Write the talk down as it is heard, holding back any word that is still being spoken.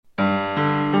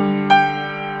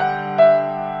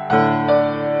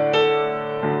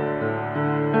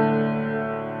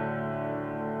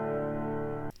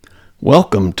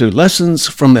Welcome to Lessons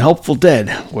from the Helpful Dead,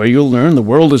 where you'll learn the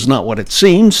world is not what it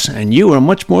seems, and you are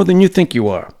much more than you think you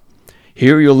are.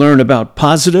 Here you'll learn about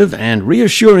positive and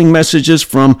reassuring messages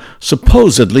from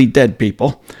supposedly dead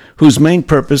people, whose main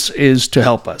purpose is to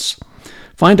help us.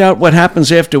 Find out what happens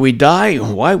after we die,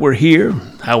 why we're here,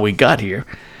 how we got here,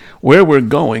 where we're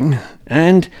going,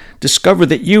 and discover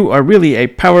that you are really a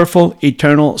powerful,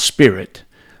 eternal spirit.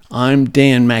 I'm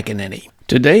Dan McEnany.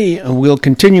 Today, we'll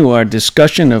continue our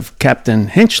discussion of Captain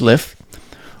Hinchliffe,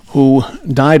 who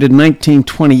died in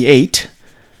 1928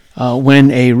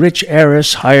 when a rich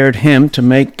heiress hired him to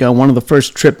make one of the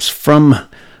first trips from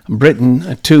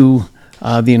Britain to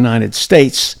the United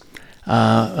States.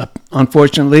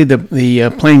 Unfortunately,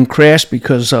 the plane crashed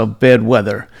because of bad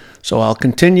weather. So I'll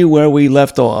continue where we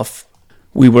left off.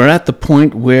 We were at the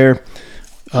point where,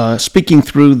 speaking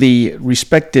through the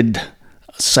respected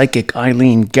psychic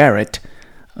Eileen Garrett,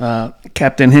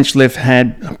 Captain Hinchliffe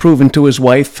had proven to his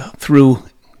wife through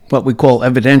what we call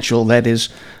evidential, that is,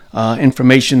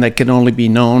 information that could only be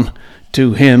known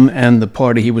to him and the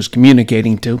party he was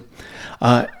communicating to.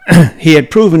 He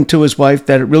had proven to his wife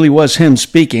that it really was him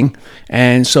speaking,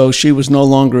 and so she was no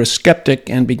longer a skeptic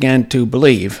and began to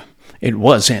believe it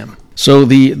was him. So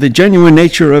the genuine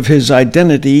nature of his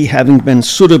identity having been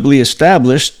suitably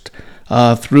established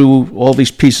through all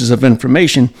these pieces of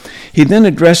information, he then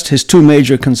addressed his two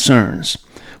major concerns.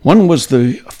 One was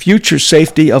the future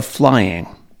safety of flying.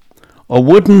 A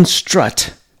wooden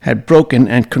strut had broken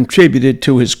and contributed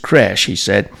to his crash, he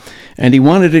said, and he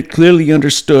wanted it clearly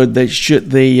understood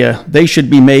that they should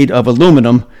be made of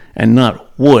aluminum and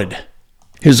not wood.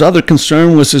 His other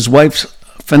concern was his wife's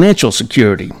financial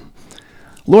security.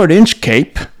 Lord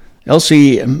Inchcape,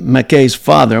 Elsie Mackay's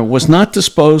father, was not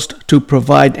disposed to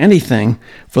provide anything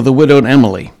for the widowed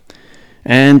Emily,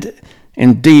 and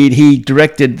indeed he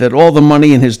directed that all the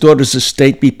money in his daughter's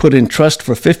estate be put in trust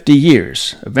for 50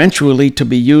 years, eventually to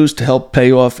be used to help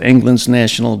pay off England's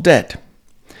national debt.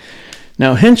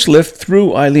 Now Hinchliffe,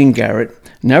 through Eileen Garrett,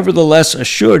 nevertheless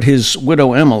assured his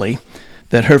widow Emily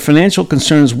that her financial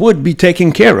concerns would be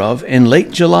taken care of in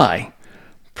late July,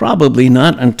 probably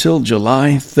not until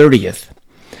July 30th.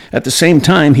 At the same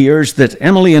time, he urged that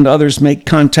Emily and others make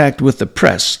contact with the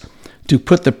press to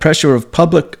put the pressure of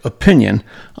public opinion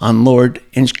on Lord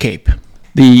Inchcape.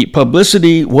 The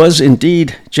publicity was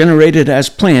indeed generated as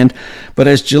planned, but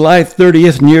as July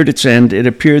 30th neared its end, it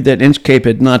appeared that Inchcape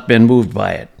had not been moved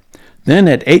by it. Then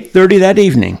at 8:30 that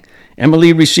evening,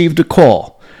 Emily received a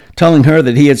call telling her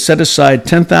that he had set aside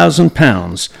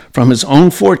 £10,000 from his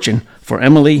own fortune for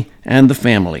Emily and the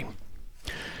family.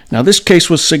 Now, this case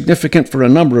was significant for a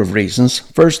number of reasons.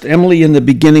 First, Emily in the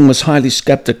beginning was highly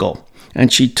skeptical,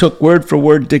 and she took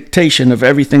word-for-word dictation of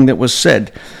everything that was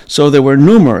said, so there were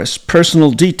numerous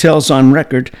personal details on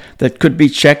record that could be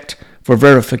checked for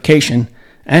verification,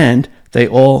 and they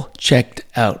all checked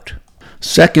out.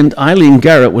 Second, Eileen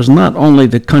Garrett was not only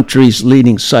the country's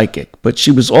leading psychic, but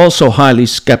she was also highly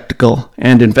skeptical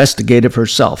and investigative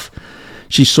herself.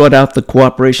 She sought out the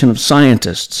cooperation of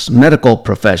scientists, medical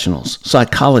professionals,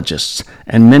 psychologists,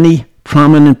 and many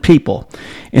prominent people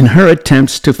in her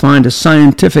attempts to find a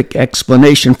scientific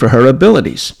explanation for her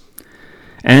abilities,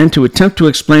 and to attempt to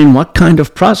explain what kind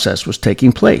of process was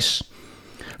taking place.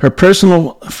 Her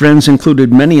personal friends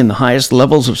included many in the highest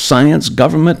levels of science,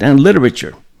 government, and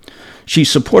literature. She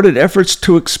supported efforts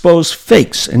to expose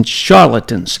fakes and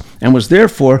charlatans, and was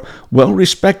therefore well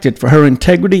respected for her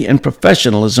integrity and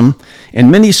professionalism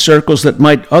in many circles that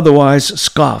might otherwise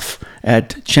scoff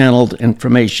at channeled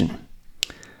information.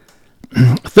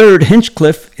 Third,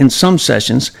 Hinchliffe, in some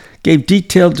sessions, gave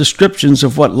detailed descriptions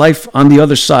of what life on the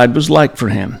other side was like for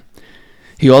him.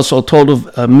 He also told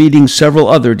of meeting several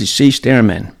other deceased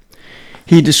airmen.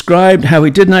 He described how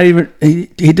he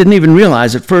didn't even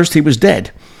realize at first he was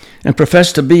dead, and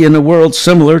professed to be in a world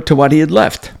similar to what he had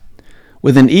left,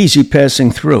 with an easy passing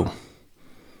through.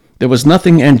 There was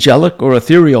nothing angelic or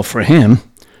ethereal for him,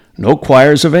 no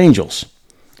choirs of angels.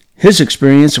 His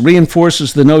experience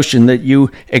reinforces the notion that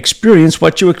you experience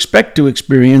what you expect to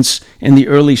experience in the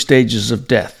early stages of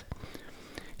death.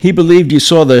 He believed you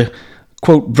saw the,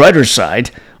 quote, brighter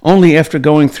side only after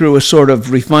going through a sort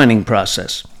of refining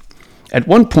process. At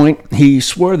one point, he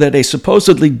swore that a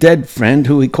supposedly dead friend,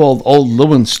 who he called Old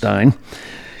Lowenstein,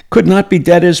 could not be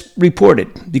dead as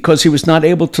reported, because he was not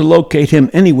able to locate him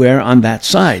anywhere on that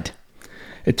side.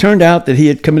 It turned out that he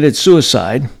had committed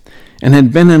suicide and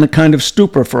had been in a kind of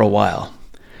stupor for a while.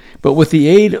 But with the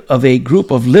aid of a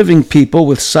group of living people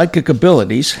with psychic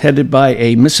abilities, headed by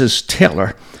a Mrs.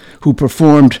 Taylor, who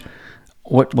performed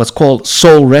what was called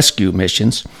soul rescue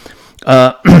missions,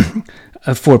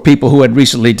 for people who had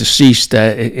recently deceased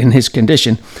in his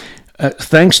condition.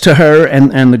 Thanks to her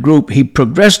and the group, he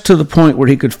progressed to the point where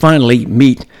he could finally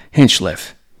meet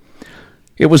Hinchliffe.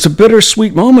 It was a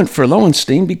bittersweet moment for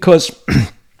Lowenstein because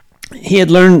he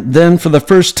had learned then for the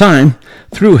first time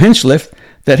through Hinchliffe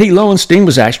that Lowenstein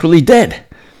was actually dead.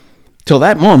 Till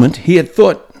that moment, he had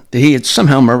thought that he had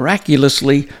somehow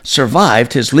miraculously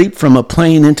survived his leap from a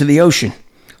plane into the ocean.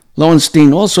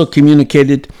 Lowenstein also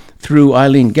communicated through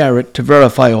Eileen Garrett to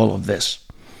verify all of this.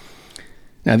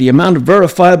 Now, the amount of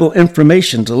verifiable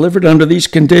information delivered under these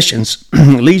conditions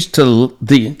leads to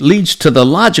the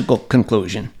logical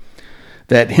conclusion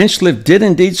that Hinchliffe did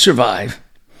indeed survive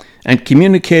and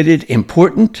communicated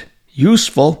important,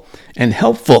 useful, and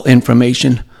helpful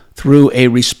information through a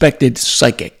respected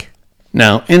psychic.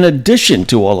 Now, in addition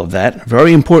to all of that,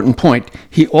 very important point,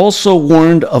 he also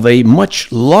warned of a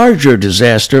much larger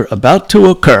disaster about to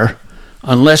occur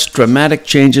unless dramatic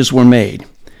changes were made.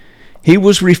 He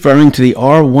was referring to the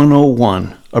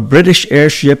R-101, a British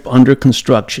airship under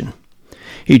construction.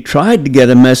 He tried to get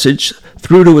a message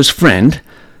through to his friend,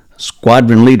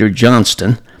 Squadron Leader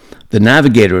Johnston, the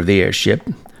navigator of the airship,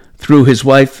 through his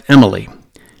wife Emily.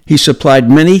 He supplied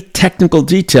many technical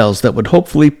details that would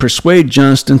hopefully persuade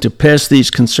Johnston to pass these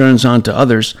concerns on to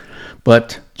others,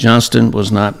 but Johnston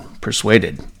was not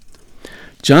persuaded.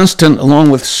 Johnston, along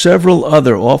with several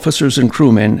other officers and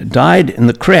crewmen, died in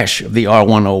the crash of the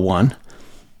R-101,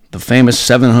 the famous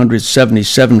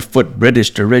 777-foot British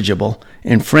dirigible,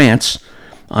 in France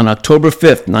on October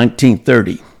 5,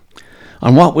 1930,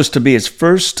 on what was to be its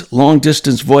first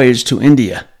long-distance voyage to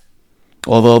India,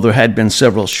 although there had been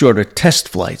several shorter test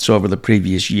flights over the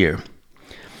previous year.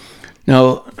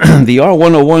 Now, the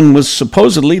R-101 was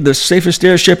supposedly the safest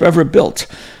airship ever built,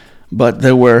 but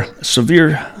there were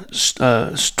severe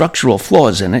structural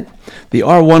flaws in it. The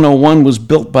R-101 was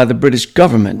built by the British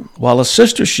government, while a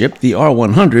sister ship, the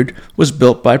R-100, was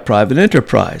built by private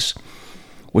enterprise.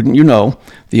 Wouldn't you know,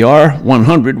 the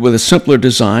R-100, with a simpler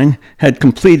design, had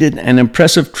completed an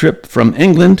impressive trip from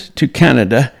England to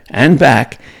Canada and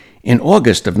back in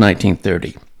August of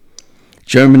 1930.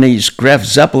 Germany's Graf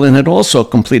Zeppelin had also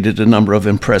completed a number of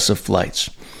impressive flights.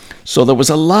 So there was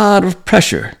a lot of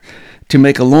pressure to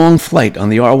make a long flight on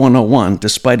the R-101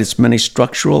 despite its many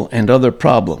structural and other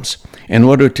problems in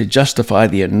order to justify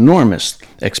the enormous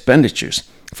expenditures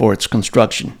for its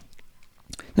construction.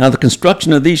 Now, the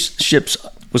construction of these ships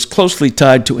was closely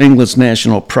tied to England's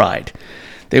national pride.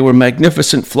 They were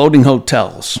magnificent floating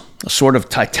hotels, a sort of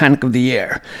Titanic of the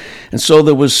air. And so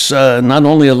there was not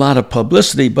only a lot of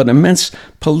publicity, but immense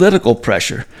political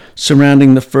pressure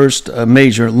surrounding the first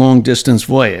major long-distance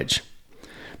voyage.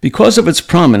 Because of its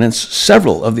prominence,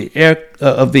 several of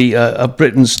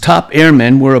Britain's top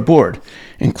airmen were aboard,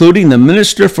 including the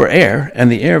Minister for Air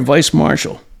and the Air Vice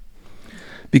Marshal.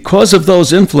 Because of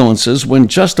those influences, when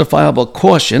justifiable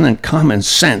caution and common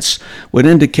sense would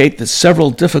indicate that several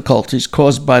difficulties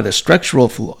caused by the structural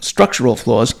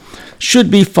flaws should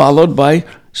be followed by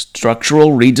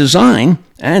structural redesign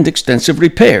and extensive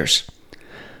repairs,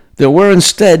 there were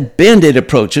instead band-aid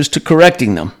approaches to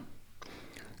correcting them.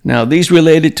 Now, these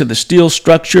related to the steel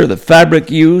structure, the fabric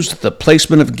used, the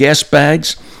placement of gas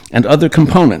bags, and other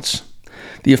components,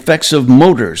 the effects of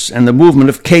motors and the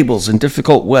movement of cables in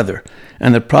difficult weather,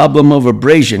 and the problem of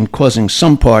abrasion causing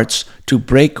some parts to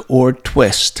break or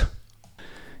twist.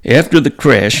 After the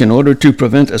crash, in order to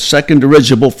prevent a second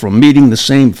dirigible from meeting the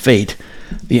same fate,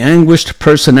 the anguished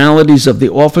personalities of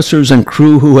the officers and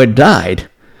crew who had died,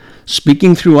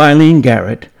 speaking through Eileen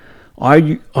Garrett,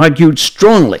 argued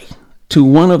strongly to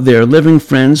one of their living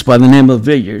friends by the name of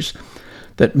Villiers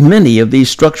that many of these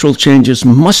structural changes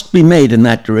must be made in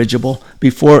that dirigible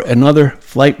before another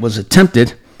flight was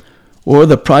attempted, or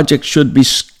the project should be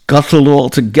scuttled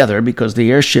altogether because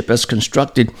the airship as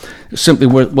constructed simply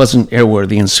wasn't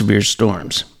airworthy in severe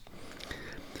storms.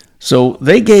 So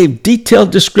they gave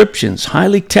detailed descriptions,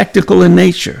 highly technical in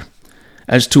nature,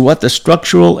 as to what the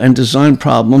structural and design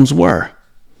problems were.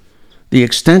 The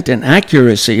extent and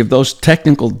accuracy of those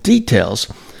technical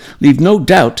details leave no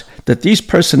doubt that these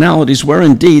personalities were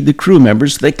indeed the crew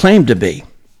members they claimed to be.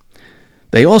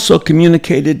 They also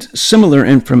communicated similar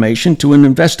information to an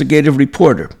investigative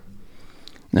reporter.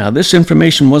 Now, this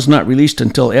information was not released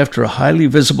until after a highly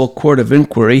visible court of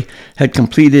inquiry had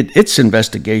completed its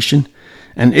investigation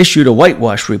and issued a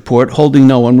whitewash report holding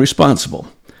no one responsible.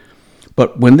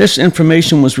 But when this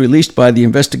information was released by the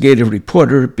investigative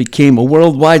reporter, it became a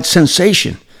worldwide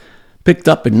sensation, picked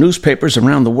up in newspapers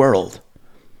around the world.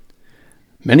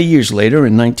 Many years later,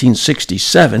 in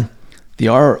 1967, The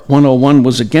R-101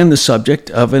 was again the subject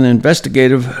of an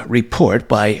investigative report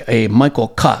by a Michael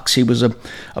Cox. He was a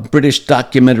British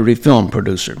documentary film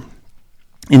producer.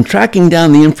 In tracking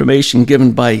down the information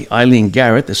given by Eileen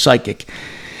Garrett, the psychic,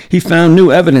 he found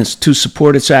new evidence to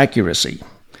support its accuracy.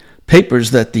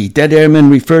 Papers that the dead airmen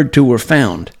referred to were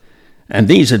found, and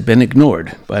these had been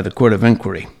ignored by the Court of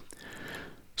Inquiry.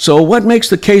 So what makes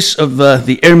the case of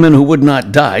the airmen who would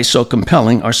not die so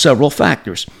compelling are several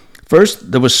factors.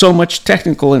 First, there was so much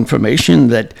technical information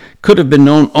that could have been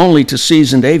known only to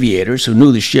seasoned aviators who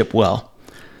knew the ship well.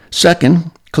 Second,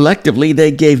 collectively,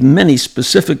 they gave many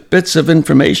specific bits of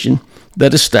information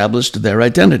that established their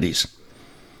identities.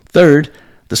 Third,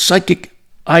 the psychic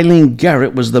Eileen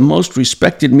Garrett was the most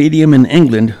respected medium in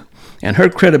England, and her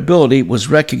credibility was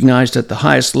recognized at the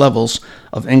highest levels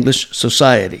of English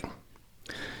society.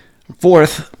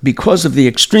 Fourth, because of the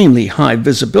extremely high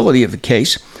visibility of the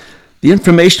case, the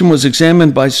information was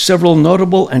examined by several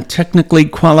notable and technically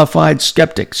qualified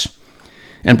skeptics,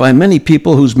 and by many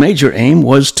people whose major aim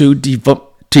was to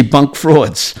debunk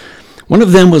frauds. One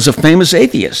of them was a famous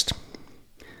atheist.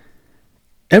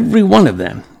 Every one of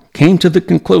them came to the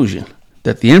conclusion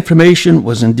that the information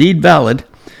was indeed valid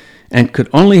and could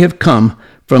only have come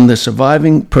from the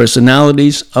surviving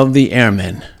personalities of the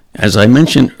airmen. As I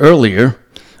mentioned earlier,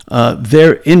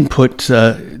 their input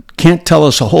can't tell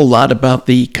us a whole lot about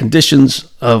the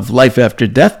conditions of life after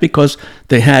death because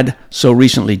they had so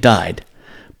recently died.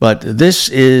 But this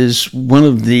is one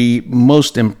of the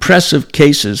most impressive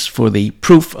cases for the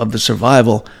proof of the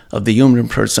survival of the human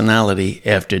personality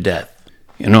after death.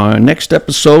 In our next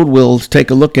episode, we'll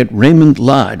take a look at Raymond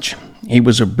Lodge. He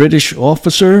was a British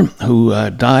officer who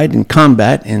died in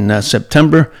combat in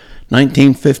September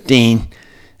 1915,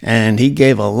 and he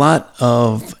gave a lot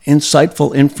of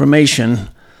insightful information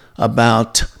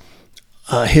about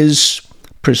his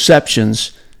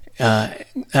perceptions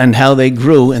and how they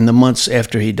grew in the months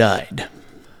after he died.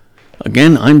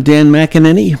 Again, I'm Dan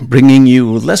McEnany, bringing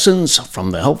you Lessons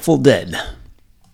from the Helpful Dead.